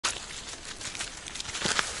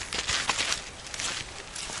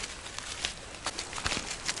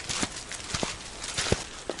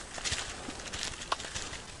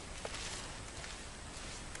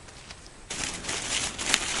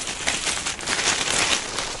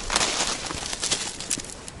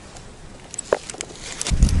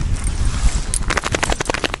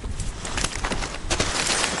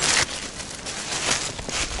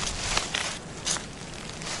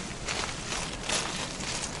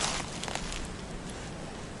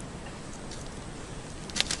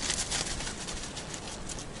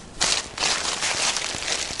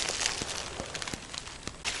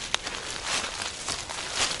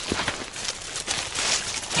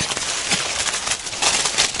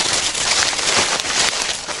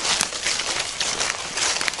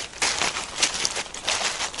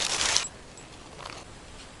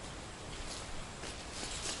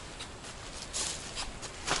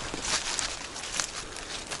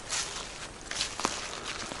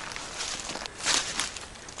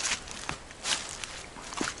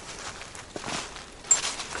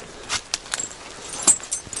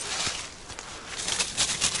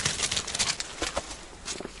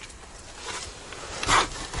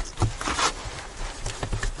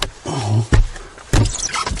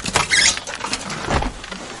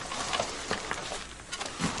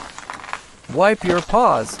wipe your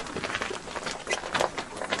paws.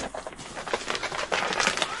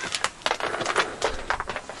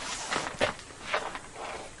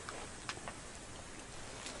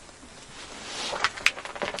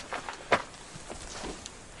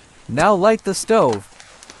 Now light the stove.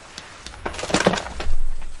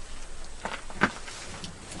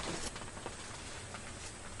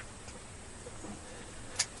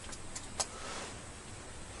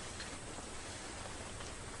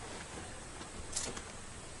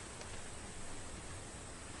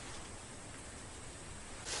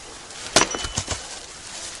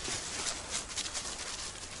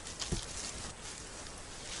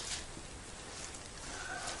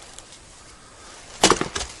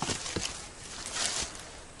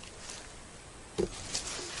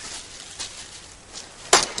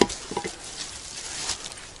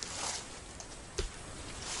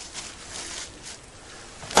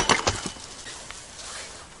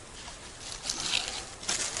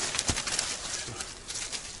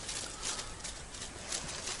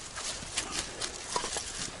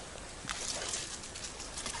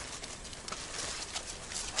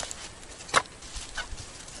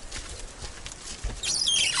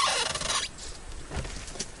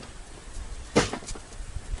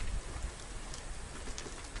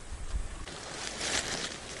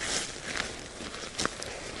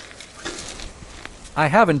 I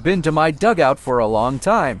haven't been to my dugout for a long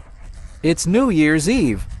time. It's New Year's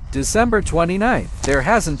Eve, December 29th. There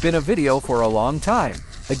hasn't been a video for a long time,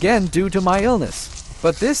 again due to my illness.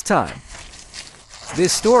 But this time,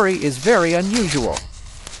 this story is very unusual.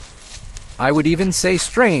 I would even say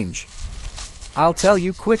strange. I'll tell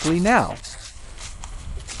you quickly now.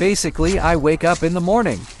 Basically, I wake up in the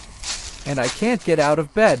morning, and I can't get out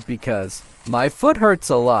of bed because my foot hurts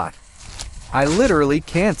a lot. I literally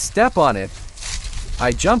can't step on it.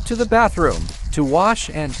 I jump to the bathroom to wash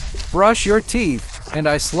and brush your teeth, and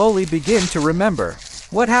I slowly begin to remember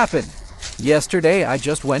what happened. Yesterday I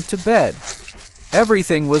just went to bed.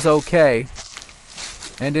 Everything was okay.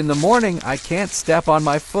 And in the morning I can't step on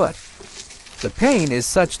my foot. The pain is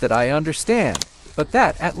such that I understand, but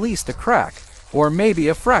that at least a crack, or maybe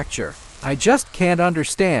a fracture. I just can't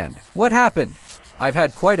understand what happened. I've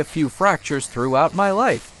had quite a few fractures throughout my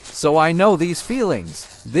life, so I know these feelings.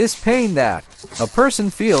 This pain that a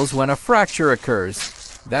person feels when a fracture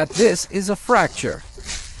occurs, that this is a fracture.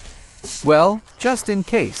 Well, just in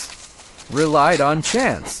case. Relied on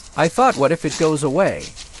chance. I thought, what if it goes away?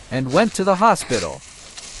 And went to the hospital.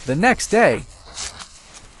 The next day,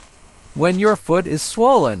 when your foot is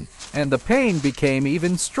swollen, and the pain became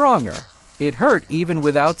even stronger. It hurt even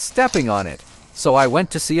without stepping on it. So I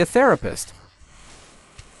went to see a therapist.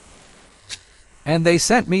 And they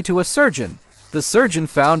sent me to a surgeon. The surgeon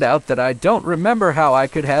found out that I don't remember how I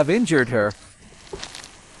could have injured her.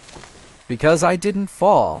 Because I didn't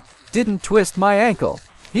fall, didn't twist my ankle.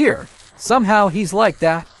 Here, somehow he's like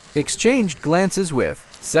that. Exchanged glances with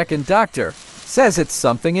second doctor. Says it's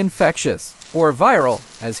something infectious, or viral,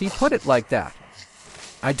 as he put it like that.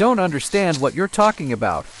 I don't understand what you're talking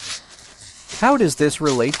about. How does this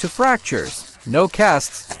relate to fractures? No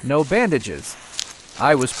casts, no bandages.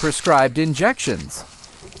 I was prescribed injections.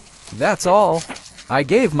 That's all. I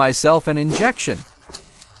gave myself an injection.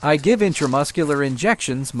 I give intramuscular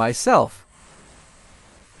injections myself.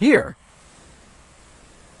 Here.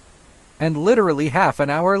 And literally half an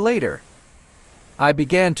hour later, I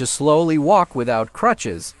began to slowly walk without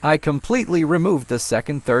crutches. I completely removed the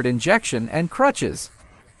second, third injection and crutches.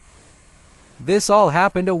 This all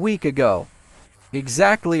happened a week ago.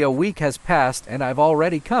 Exactly a week has passed and I've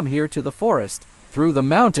already come here to the forest. Through the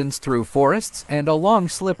mountains, through forests, and along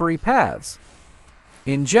slippery paths.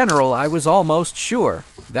 In general, I was almost sure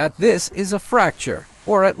that this is a fracture,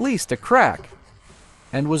 or at least a crack,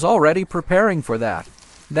 and was already preparing for that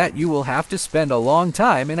you will have to spend a long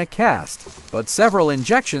time in a cast. But several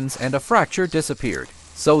injections and a fracture disappeared.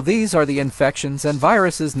 So these are the infections and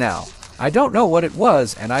viruses now. I don't know what it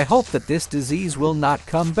was, and I hope that this disease will not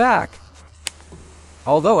come back.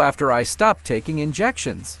 Although after I stopped taking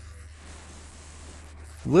injections,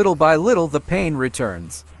 little by little the pain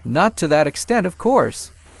returns. Not to that extent, of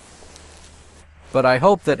course. But I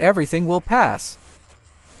hope that everything will pass.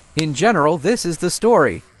 In general, this is the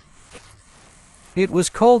story. It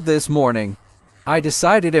was cold this morning. I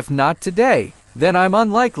decided if not today, then I'm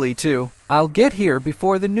unlikely to. I'll get here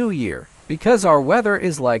before the new year, because our weather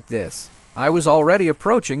is like this. I was already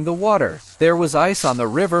approaching the water. There was ice on the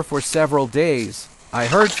river for several days. I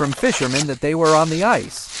heard from fishermen that they were on the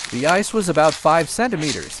ice. The ice was about 5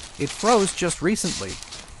 centimeters. It froze just recently.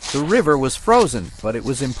 The river was frozen, but it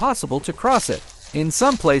was impossible to cross it. In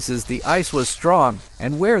some places the ice was strong,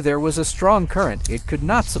 and where there was a strong current it could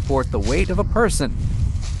not support the weight of a person.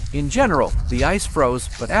 In general, the ice froze,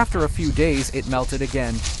 but after a few days it melted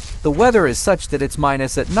again. The weather is such that it's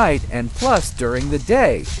minus at night and plus during the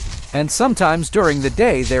day. And sometimes during the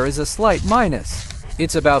day there is a slight minus.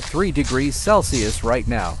 It's about 3 degrees Celsius right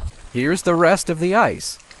now. Here's the rest of the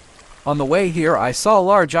ice. On the way here I saw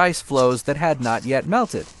large ice floes that had not yet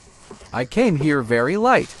melted. I came here very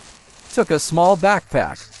light. Took a small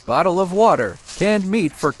backpack, bottle of water, canned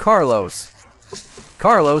meat for Carlos.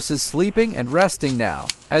 Carlos is sleeping and resting now,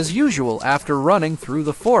 as usual after running through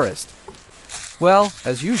the forest. Well,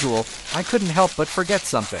 as usual, I couldn't help but forget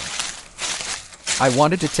something. I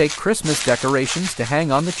wanted to take Christmas decorations to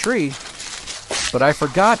hang on the tree, but I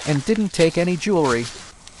forgot and didn't take any jewelry.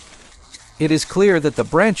 It is clear that the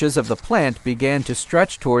branches of the plant began to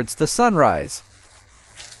stretch towards the sunrise.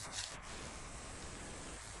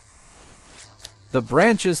 The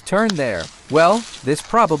branches turned there. Well, this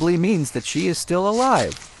probably means that she is still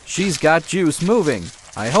alive. She's got juice moving.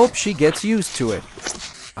 I hope she gets used to it.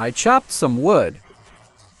 I chopped some wood.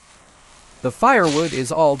 The firewood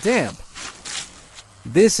is all damp.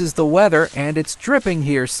 This is the weather and it's dripping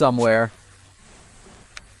here somewhere.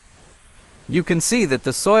 You can see that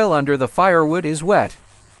the soil under the firewood is wet.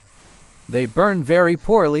 They burn very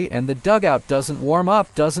poorly and the dugout doesn't warm up.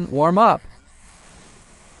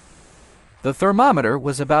 The thermometer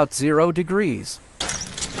was about 0 degrees.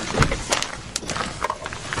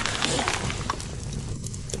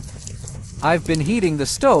 I've been heating the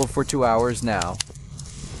stove for 2 hours now.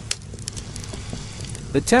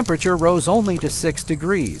 The temperature rose only to 6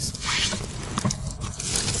 degrees.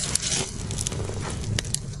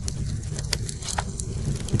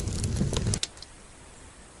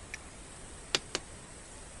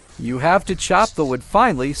 You have to chop the wood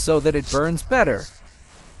finely so that it burns better.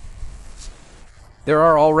 There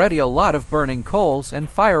are already a lot of burning coals and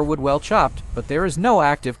firewood well chopped, but there is no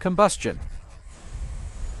active combustion.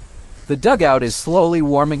 The dugout is slowly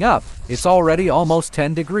warming up. It's already almost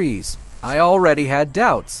 10 degrees. I already had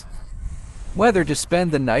doubts whether to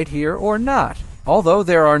spend the night here or not, although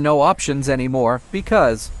there are no options anymore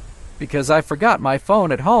because I forgot my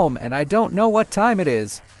phone at home and I don't know what time it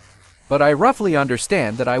is. But I roughly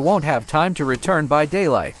understand that I won't have time to return by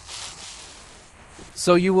daylight.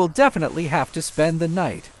 So you will definitely have to spend the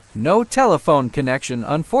night. No telephone connection,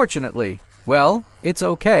 unfortunately. Well, it's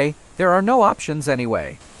okay. There are no options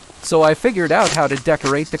anyway. So I figured out how to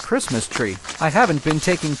decorate the Christmas tree. I haven't been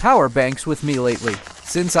taking power banks with me lately,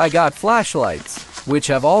 since I got flashlights, which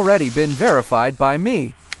have already been verified by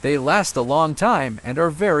me. They last a long time and are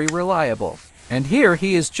very reliable. And here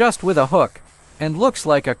he is just with a hook, and looks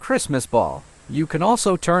like a Christmas ball. You can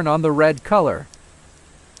also turn on the red color.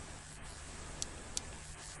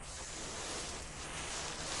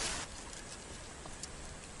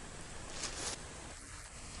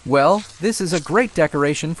 Well, this is a great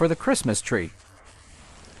decoration for the Christmas tree.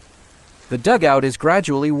 The dugout is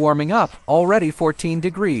gradually warming up, already 14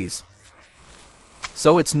 degrees.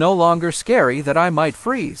 So it's no longer scary that I might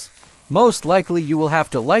freeze. Most likely you will have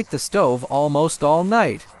to light the stove almost all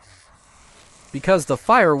night, because the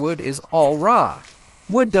firewood is all raw.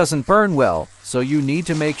 Wood doesn't burn well, so you need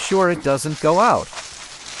to make sure it doesn't go out.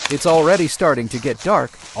 It's already starting to get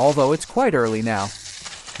dark, although it's quite early now.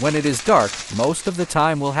 When it is dark, most of the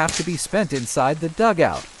time will have to be spent inside the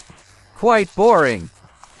dugout. Quite boring.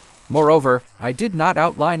 Moreover, I did not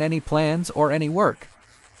outline any plans or any work.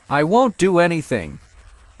 I won't do anything.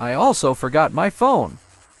 I also forgot my phone.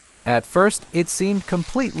 At first, it seemed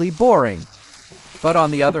completely boring. But on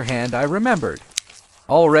the other hand, I remembered.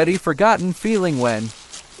 Already forgotten feeling when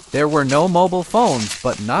there were no mobile phones,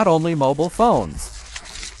 but not only mobile phones.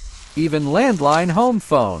 Even landline home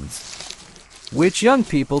phones, which young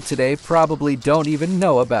people today probably don't even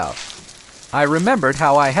know about. I remembered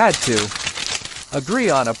how I had to agree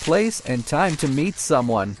on a place and time to meet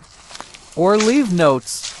someone, or leave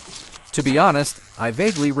notes. To be honest, I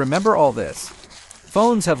vaguely remember all this.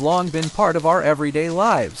 Phones have long been part of our everyday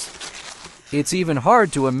lives. It's even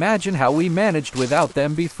hard to imagine how we managed without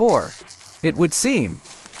them before. It would seem.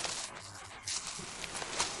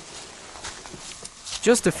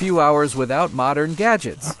 Just a few hours without modern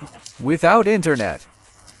gadgets, without internet,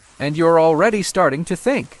 and you're already starting to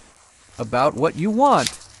think about what you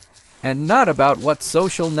want, and not about what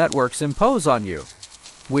social networks impose on you,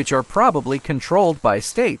 which are probably controlled by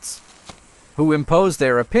states, who impose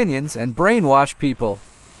their opinions and brainwash people.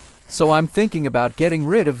 So I'm thinking about getting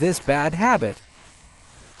rid of this bad habit.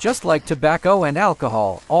 Just like tobacco and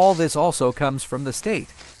alcohol, all this also comes from the state.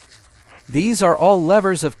 These are all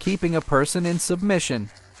levers of keeping a person in submission.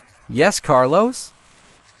 Yes, Carlos?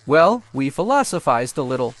 Well, we philosophized a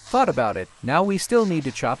little, thought about it. Now we still need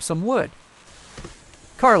to chop some wood.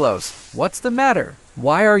 Carlos, what's the matter?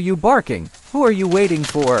 Why are you barking? Who are you waiting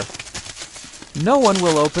for? No one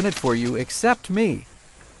will open it for you except me.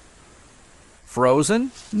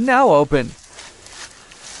 Frozen? Now open.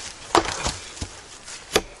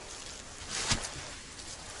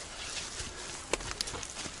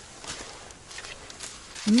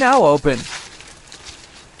 Now open.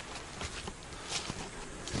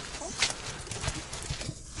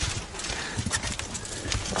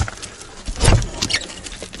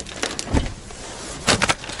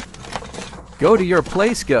 Go to your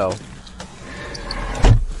place, go.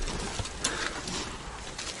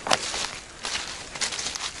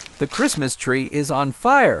 The Christmas tree is on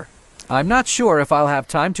fire. I'm not sure if I'll have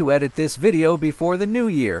time to edit this video before the new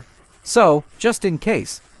year. So, just in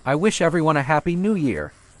case, I wish everyone a happy new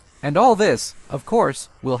year. And all this, of course,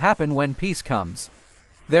 will happen when peace comes.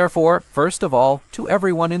 Therefore, first of all, to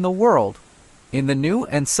everyone in the world, in the new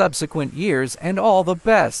and subsequent years, and all the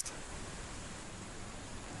best.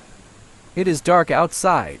 It is dark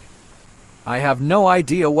outside. I have no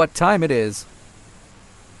idea what time it is.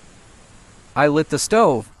 I lit the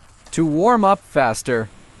stove to warm up faster.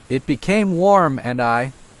 It became warm and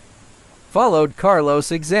I followed Carlos'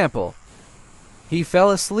 example. He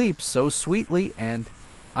fell asleep so sweetly and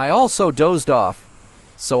I also dozed off.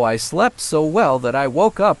 So I slept so well that I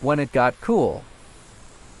woke up when it got cool.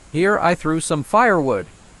 Here I threw some firewood.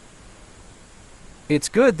 It's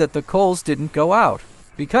good that the coals didn't go out,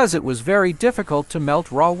 because it was very difficult to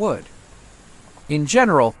melt raw wood. In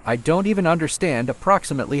general, I don't even understand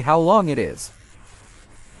approximately how long it is.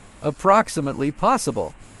 Approximately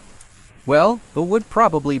possible. Well, the wood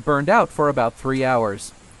probably burned out for about 3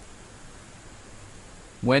 hours.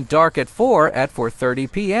 Went dark at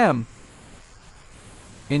 4:30 p.m.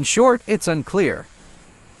 In short, it's unclear.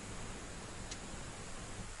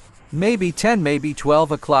 Maybe 10, maybe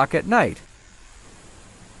 12 o'clock at night.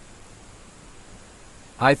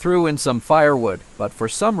 I threw in some firewood, but for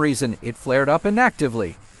some reason it flared up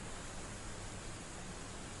inactively.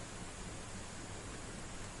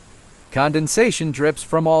 Condensation drips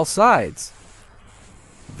from all sides.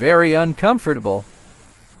 Very uncomfortable.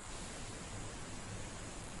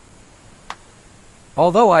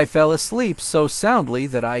 Although I fell asleep so soundly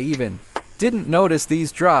that I even didn't notice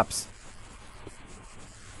these drops.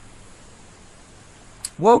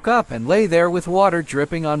 Woke up and lay there with water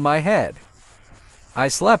dripping on my head. I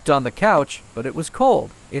slept on the couch, but it was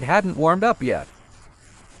cold. It hadn't warmed up yet.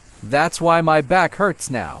 That's why my back hurts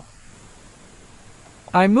now.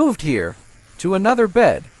 I moved here to another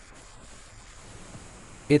bed.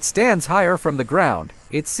 It stands higher from the ground.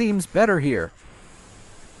 It seems better here.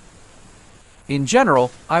 In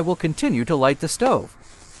general, I will continue to light the stove.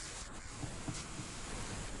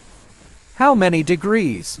 How many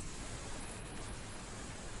degrees?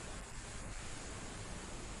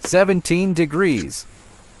 17 degrees.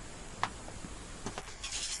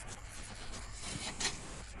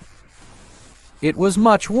 It was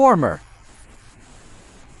much warmer.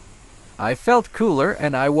 I felt cooler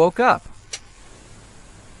and I woke up.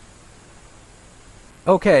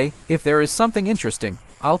 Okay, if there is something interesting,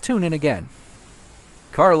 I'll tune in again.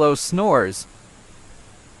 Carlos snores.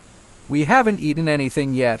 We haven't eaten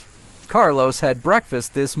anything yet. Carlos had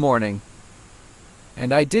breakfast this morning.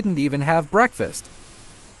 And I didn't even have breakfast.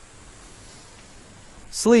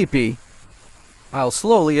 Sleepy. I'll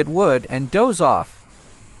slowly at wood and doze off.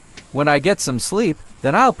 When I get some sleep,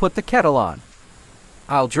 then I'll put the kettle on.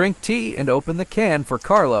 I'll drink tea and open the can for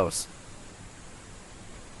Carlos.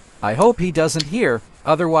 I hope he doesn't hear,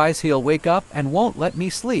 otherwise he'll wake up and won't let me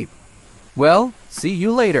sleep. Well, see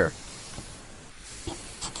you later.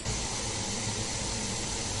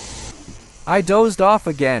 I dozed off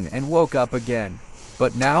again and woke up again,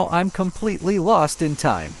 but now I'm completely lost in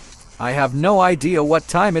time. I have no idea what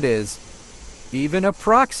time it is, even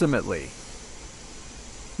approximately.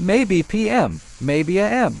 Maybe PM, maybe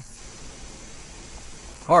AM.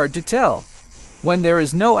 Hard to tell, when there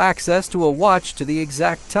is no access to a watch to the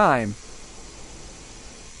exact time.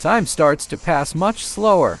 Time starts to pass much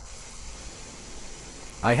slower.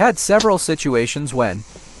 I had several situations when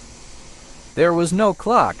there was no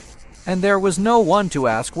clock, and there was no one to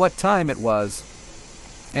ask what time it was.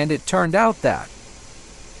 And it turned out that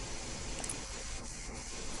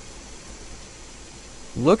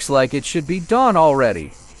looks like it should be dawn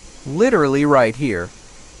already, literally right here.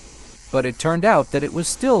 But it turned out that it was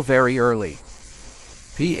still very early,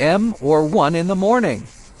 PM or 1 in the morning.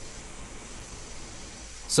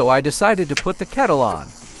 So I decided to put the kettle on,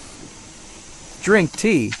 drink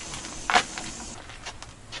tea,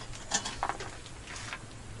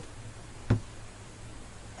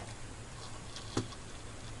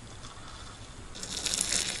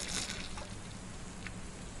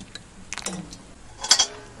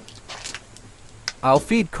 I'll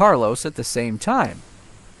feed Carlos at the same time.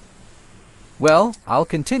 Well, I'll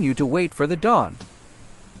continue to wait for the dawn.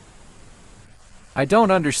 I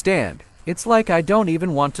don't understand. It's like I don't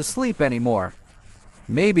even want to sleep anymore.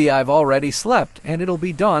 Maybe I've already slept and it'll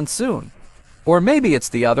be dawn soon. Or maybe it's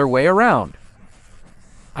the other way around.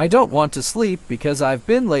 I don't want to sleep because I've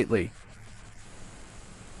been lately.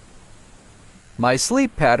 My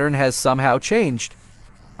sleep pattern has somehow changed.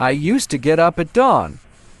 I used to get up at dawn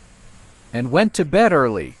and went to bed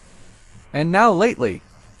early. And now lately,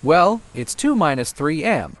 well, it's 2-3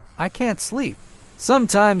 a.m. I can't sleep.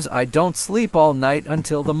 Sometimes I don't sleep all night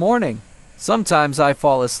until the morning. Sometimes I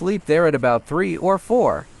fall asleep there at about 3 or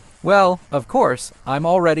 4. Well, of course, I'm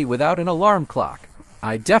already without an alarm clock.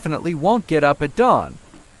 I definitely won't get up at dawn.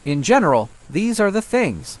 In general, these are the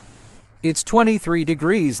things. It's 23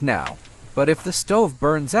 degrees now, but if the stove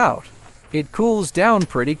burns out, it cools down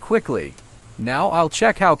pretty quickly. Now I'll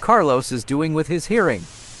check how Carlos is doing with his hearing.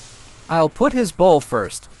 I'll put his bowl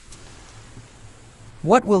first.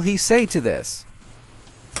 What will he say to this?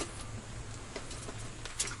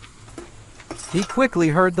 He quickly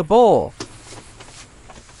heard the bowl,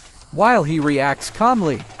 while he reacts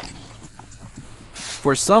calmly.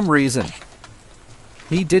 For some reason,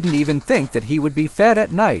 he didn't even think that he would be fed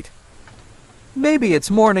at night. Maybe it's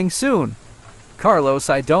morning soon. Carlos,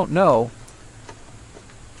 I don't know.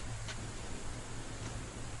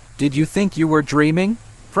 Did you think you were dreaming?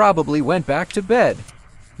 Probably went back to bed.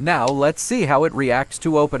 Now let's see how it reacts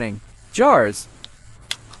to opening jars.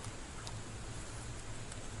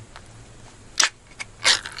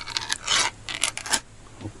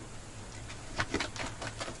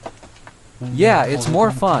 Yeah, it's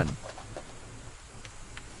more fun.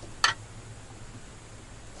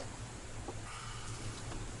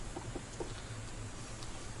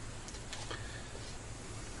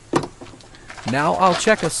 Now I'll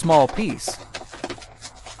check a small piece.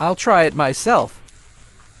 I'll try it myself.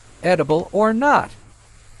 Edible or not?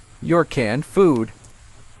 Your canned food.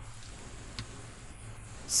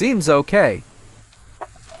 Seems okay.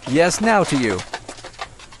 Yes, now to you.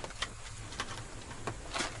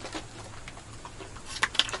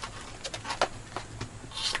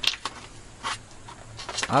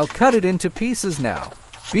 I'll cut it into pieces now.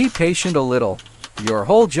 Be patient a little. Your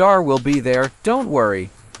whole jar will be there, don't worry.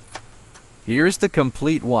 Here's the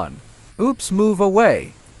complete one. Oops, move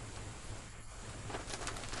away.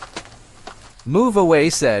 Move away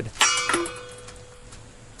said.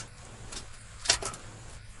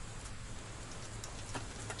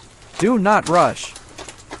 Do not rush.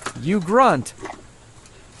 You grunt.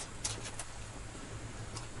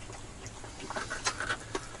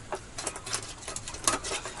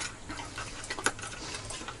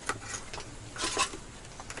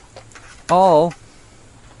 All.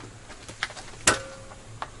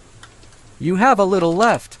 You have a little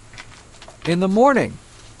left. In the morning.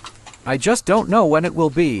 I just don't know when it will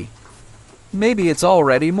be. Maybe it's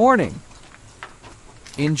already morning.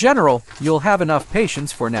 In general, you'll have enough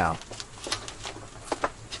patience for now.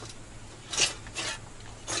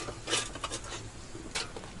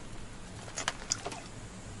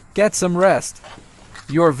 Get some rest.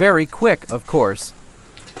 You're very quick, of course.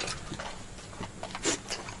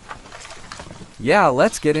 Yeah,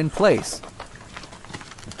 let's get in place.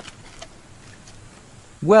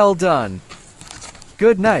 Well done.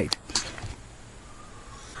 Good night.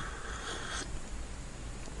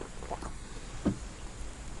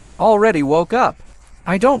 Already woke up.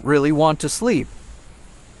 I don't really want to sleep.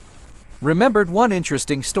 Remembered one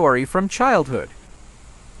interesting story from childhood.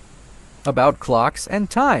 About clocks and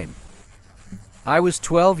time. I was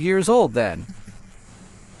 12 years old then.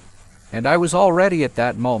 And I was already at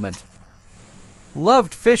that moment.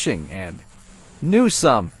 Loved fishing and knew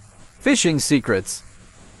some fishing secrets.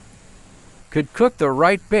 Could cook the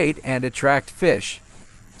right bait and attract fish,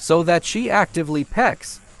 so that she actively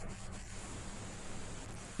pecks.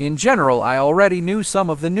 In general, I already knew some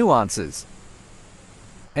of the nuances.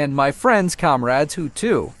 And my friends, comrades who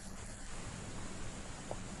too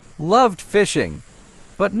loved fishing,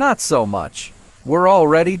 but not so much, were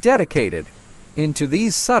already dedicated into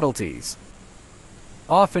these subtleties.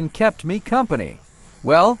 Often kept me company.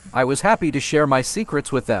 Well, I was happy to share my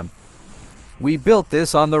secrets with them. We built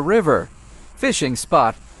this on the river fishing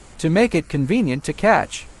spot to make it convenient to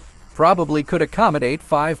catch. Probably could accommodate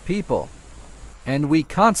 5 people. And we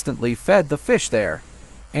constantly fed the fish there.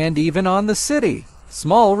 And even on the city,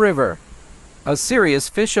 small river, a serious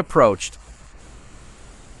fish approached.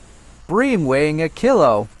 Bream weighing 1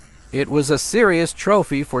 kilo. It was a serious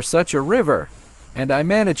trophy for such a river, and I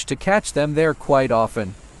managed to catch them there quite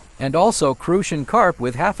often. and also crucian carp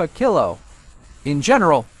with half a kilo. In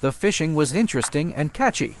general, the fishing was interesting and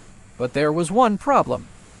catchy, but there was one problem.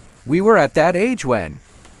 We were at that age when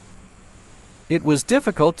it was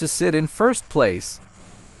difficult to sit in first place.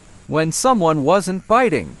 When someone wasn't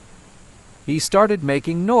biting, he started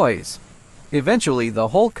making noise. Eventually, the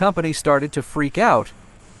whole company started to freak out,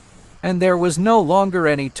 and there was no longer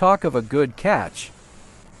any talk of a good catch.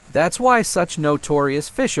 That's why such notorious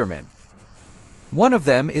fishermen. One of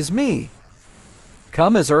them is me.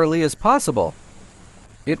 Come as early as possible.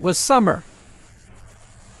 It was summer.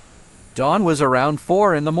 Dawn was around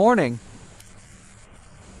 4 in the morning,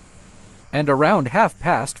 and around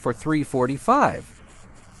 1/2 for 3:45.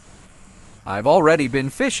 I've already been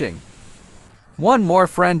fishing. One more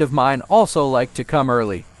friend of mine also liked to come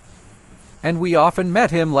early, and we often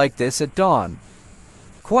met him like this at dawn.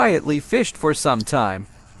 Quietly fished for some time,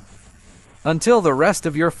 until the rest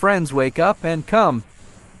of your friends wake up and come.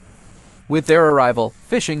 With their arrival,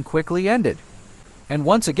 fishing quickly ended, and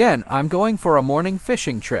once again I'm going for a morning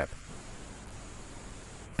fishing trip.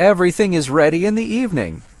 Everything is ready in the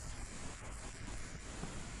evening.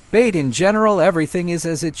 Bait in general, everything is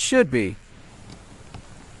as it should be.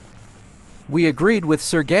 We agreed with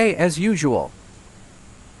Sergey as usual,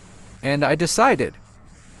 and I decided.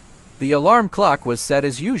 The alarm clock was set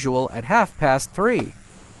as usual at 3:30.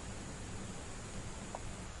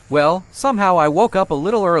 Well, somehow I woke up a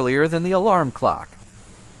little earlier than the alarm clock.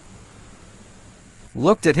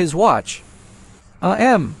 Looked at his watch.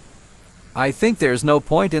 I think there's no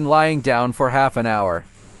point in lying down for half an hour.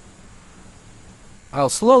 I'll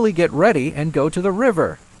slowly get ready and go to the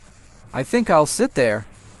river. I think I'll sit there,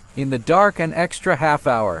 in the dark, an extra half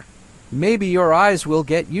hour. Maybe your eyes will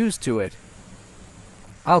get used to it.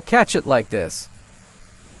 I'll catch it like this.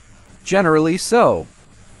 Generally so.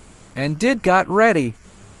 And got ready.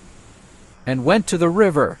 And went to the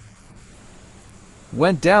river.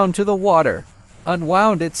 Went down to the water.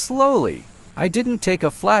 Unwound it slowly. I didn't take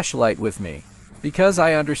a flashlight with me, because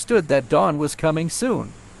I understood that dawn was coming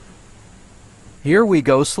soon. Here we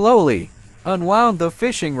go slowly. Unwound the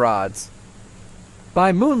fishing rods.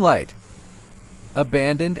 By moonlight.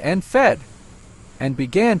 Abandoned and fed. And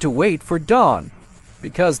began to wait for dawn,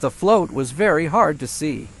 because the float was very hard to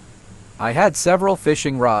see. I had several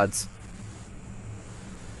fishing rods.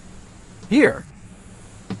 Here.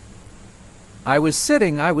 I was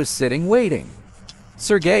sitting waiting.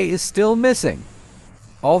 Sergey is still missing,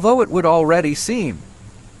 although it would already seem.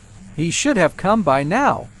 He should have come by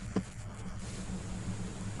now.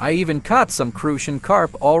 I even caught some crucian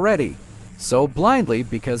carp already, so blindly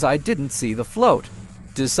because I didn't see the float.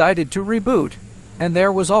 Decided to reboot, and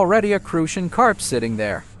there was already a crucian carp sitting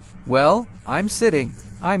there. Well, I'm sitting,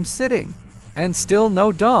 and still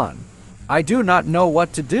no dawn. I do not know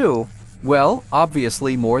what to do. Well,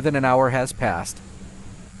 obviously more than an hour has passed.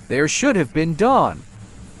 There should have been dawn.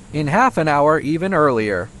 In half an hour, even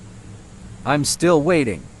earlier. I'm still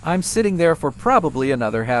waiting. I'm sitting there for probably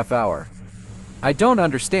another half hour. I don't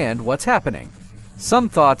understand what's happening. Some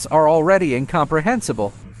thoughts are already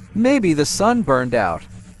incomprehensible. Maybe the sun burned out.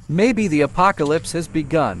 Maybe the apocalypse has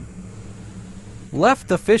begun. Left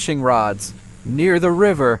the fishing rods near the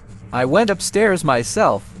river. I went upstairs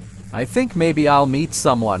myself. I think maybe I'll meet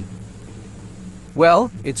someone.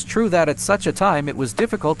 Well, it's true that at such a time it was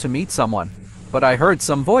difficult to meet someone, but I heard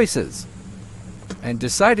some voices and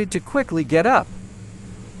decided to quickly get up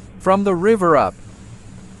from the river up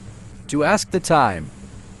to ask the time.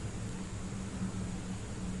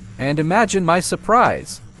 And imagine my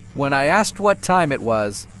surprise when I asked what time it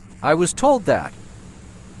was. I was told that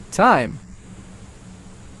time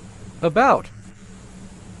about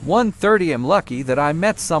 1:30. I'm lucky that I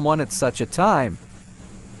met someone at such a time.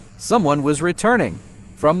 Someone was returning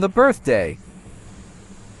from the birthday.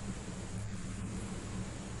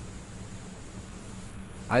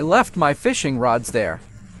 I left my fishing rods there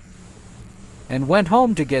and went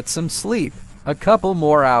home to get some sleep, a couple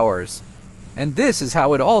more hours. And this is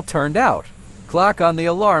how it all turned out. Clock on the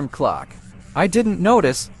alarm clock. I didn't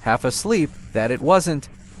notice, half asleep, that it wasn't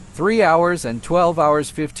 3 hours and 12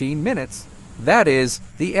 hours 15 minutes. That is,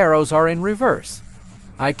 the arrows are in reverse.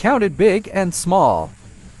 I counted big and small.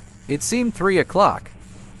 It seemed 3 o'clock,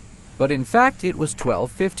 but in fact it was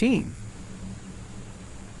 12:15.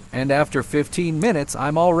 And after 15 minutes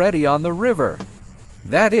I'm already on the river.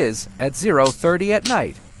 That is, at 0:30 at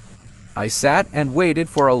night. I sat and waited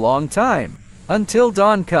for a long time, until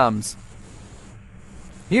dawn comes.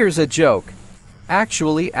 Here's a joke.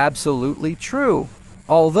 Actually absolutely true.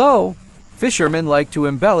 Although, fishermen like to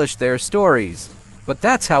embellish their stories. But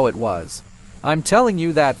that's how it was. I'm telling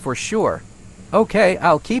you that for sure. Okay,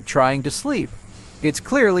 I'll keep trying to sleep. It's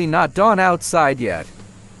clearly not dawn outside yet.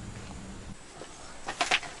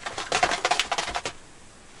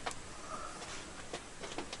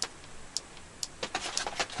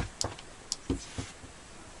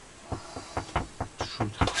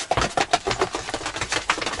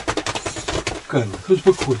 Calma,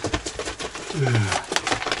 uspokój.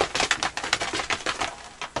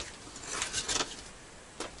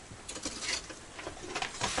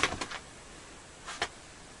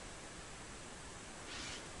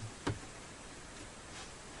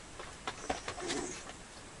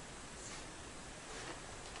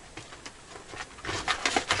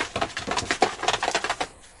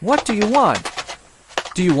 What do you want?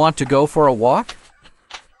 Do you want to go for a walk?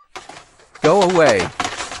 Go away.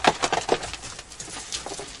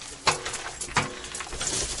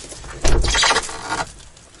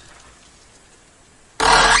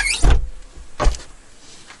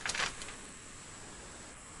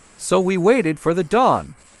 So we waited for the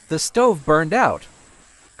dawn. The stove burned out.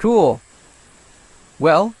 Cool.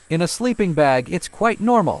 Well, in a sleeping bag, it's quite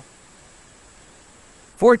normal.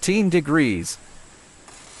 14 degrees.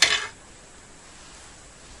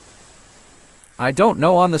 I don't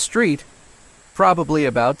know on the street. Probably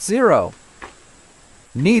about 0.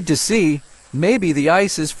 Need to see. Maybe the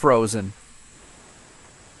ice is frozen.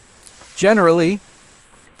 Generally,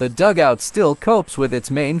 the dugout still copes with its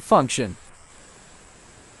main function.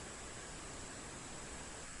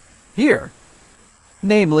 Here,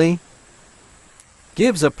 namely,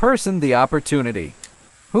 gives a person the opportunity,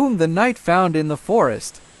 whom the night found in the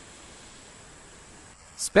forest.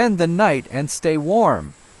 Spend the night and stay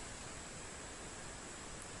warm.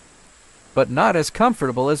 But not as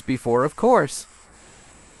comfortable as before, of course.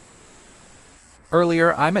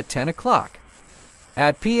 Earlier, I'm at 10 o'clock.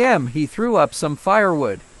 At PM, he threw up some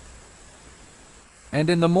firewood. And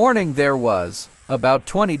in the morning there was about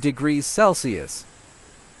 20 degrees Celsius.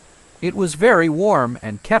 It was very warm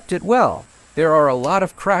and kept it well. There are a lot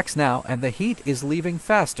of cracks now and the heat is leaving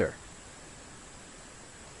faster.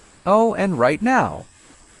 Oh, and right now,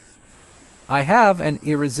 I have an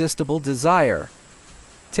irresistible desire.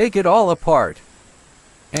 Take it all apart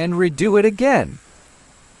and redo it again.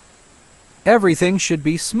 Everything should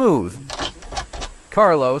be smooth.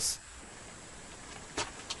 Carlos.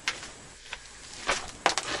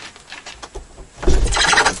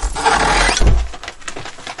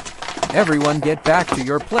 Everyone get back to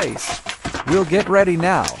your place. We'll get ready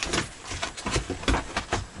now.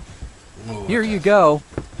 Here you go.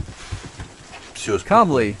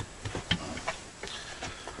 Calmly.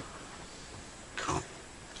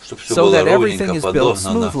 So that everything is built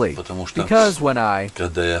smoothly. Because when I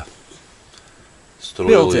built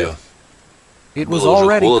it, it was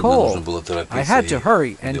already cold. I had to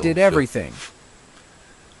hurry and did everything.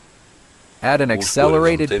 At an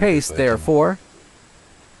accelerated pace, therefore,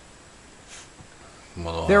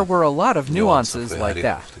 there were a lot of nuances like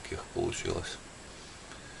that.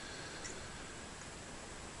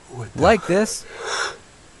 Like this.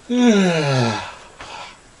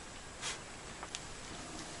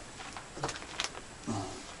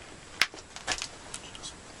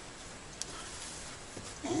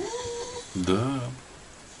 Да.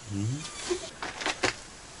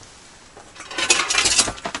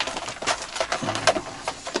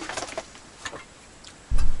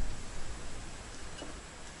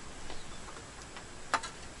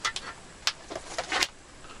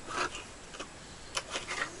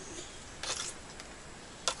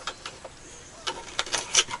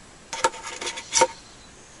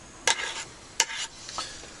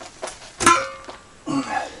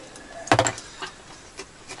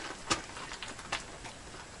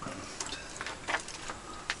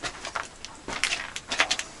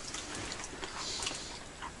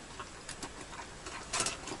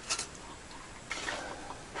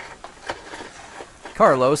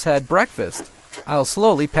 Carlos had breakfast. I'll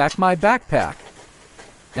slowly pack my backpack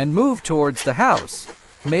and move towards the house.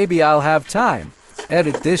 Maybe I'll have time.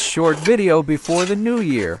 Edit this short video before the new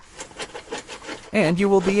year. And you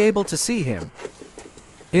will be able to see him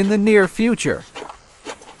in the near future.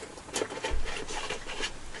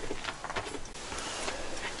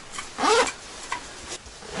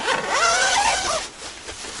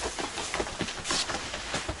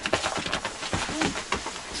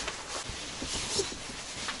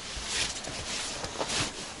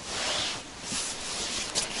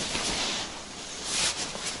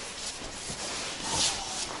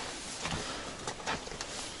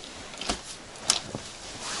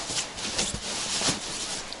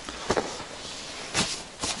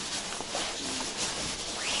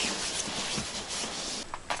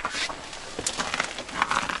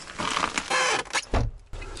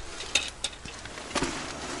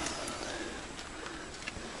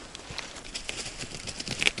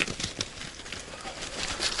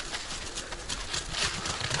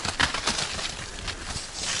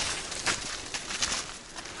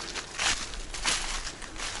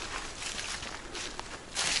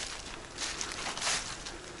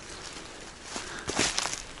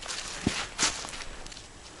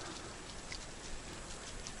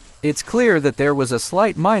 It's clear that there was a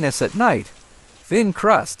slight minus at night. Thin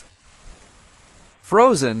crust.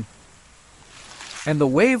 Frozen. And the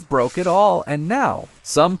wave broke it all, and now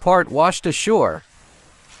some part washed ashore.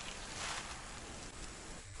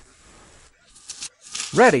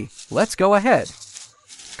 Ready, let's go ahead.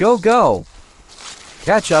 Go, go.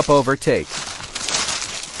 Catch up, overtake.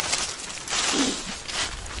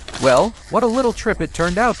 Well, what a little trip it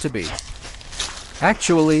turned out to be.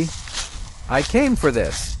 Actually, I came for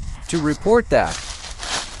this, to report that.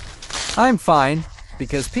 I'm fine,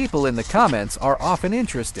 because people in the comments are often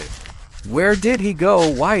interested. Where did he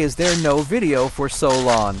go? Why is there no video for so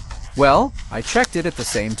long? Well, I checked it at the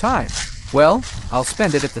same time. Well, I'll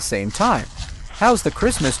spend it at the same time. How's the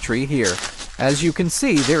Christmas tree here? As you can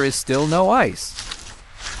see, there is still no ice.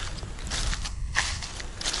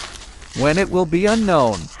 When it will be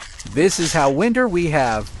unknown. This is how winter we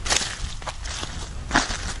have.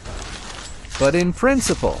 But in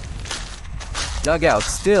principle, dugout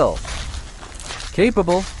still.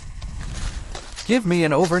 Capable. Give me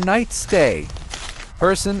an overnight stay.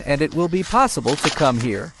 Person, and it will be possible to come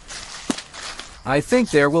here. I think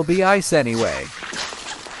there will be ice anyway.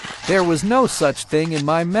 There was no such thing in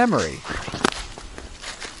my memory.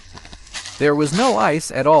 There was no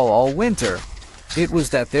ice at all winter. It was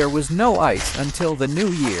that there was no ice until the new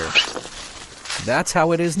year. That's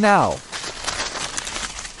how it is now.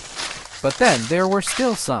 But then there were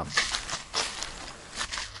still some.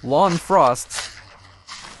 Lawn frosts.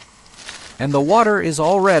 And the water is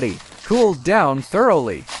already cooled down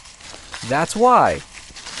thoroughly. That's why.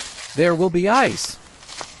 There will be ice.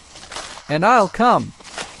 And I'll come.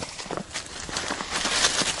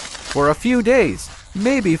 For a few days,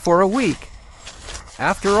 maybe for a week.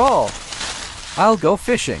 After all, I'll go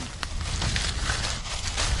fishing.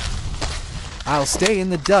 I'll stay in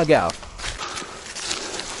the dugout.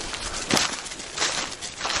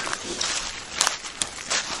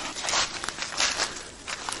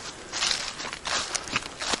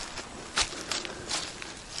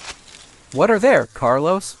 What are there,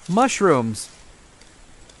 Carlos? Mushrooms.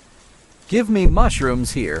 Give me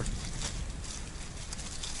mushrooms here.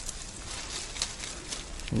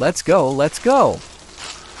 Let's go, let's go.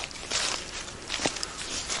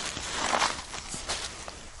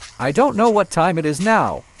 I don't know what time it is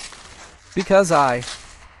now, because I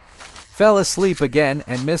fell asleep again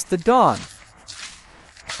and missed the dawn.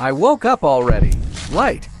 I woke up already.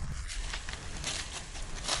 Light.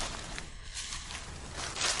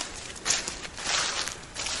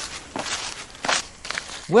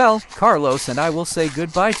 Well, Carlos and I will say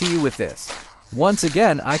goodbye to you with this. Once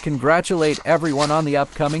again, I congratulate everyone on the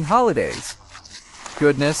upcoming holidays.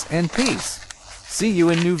 Goodness and peace. See you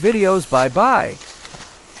in new videos. Bye-bye.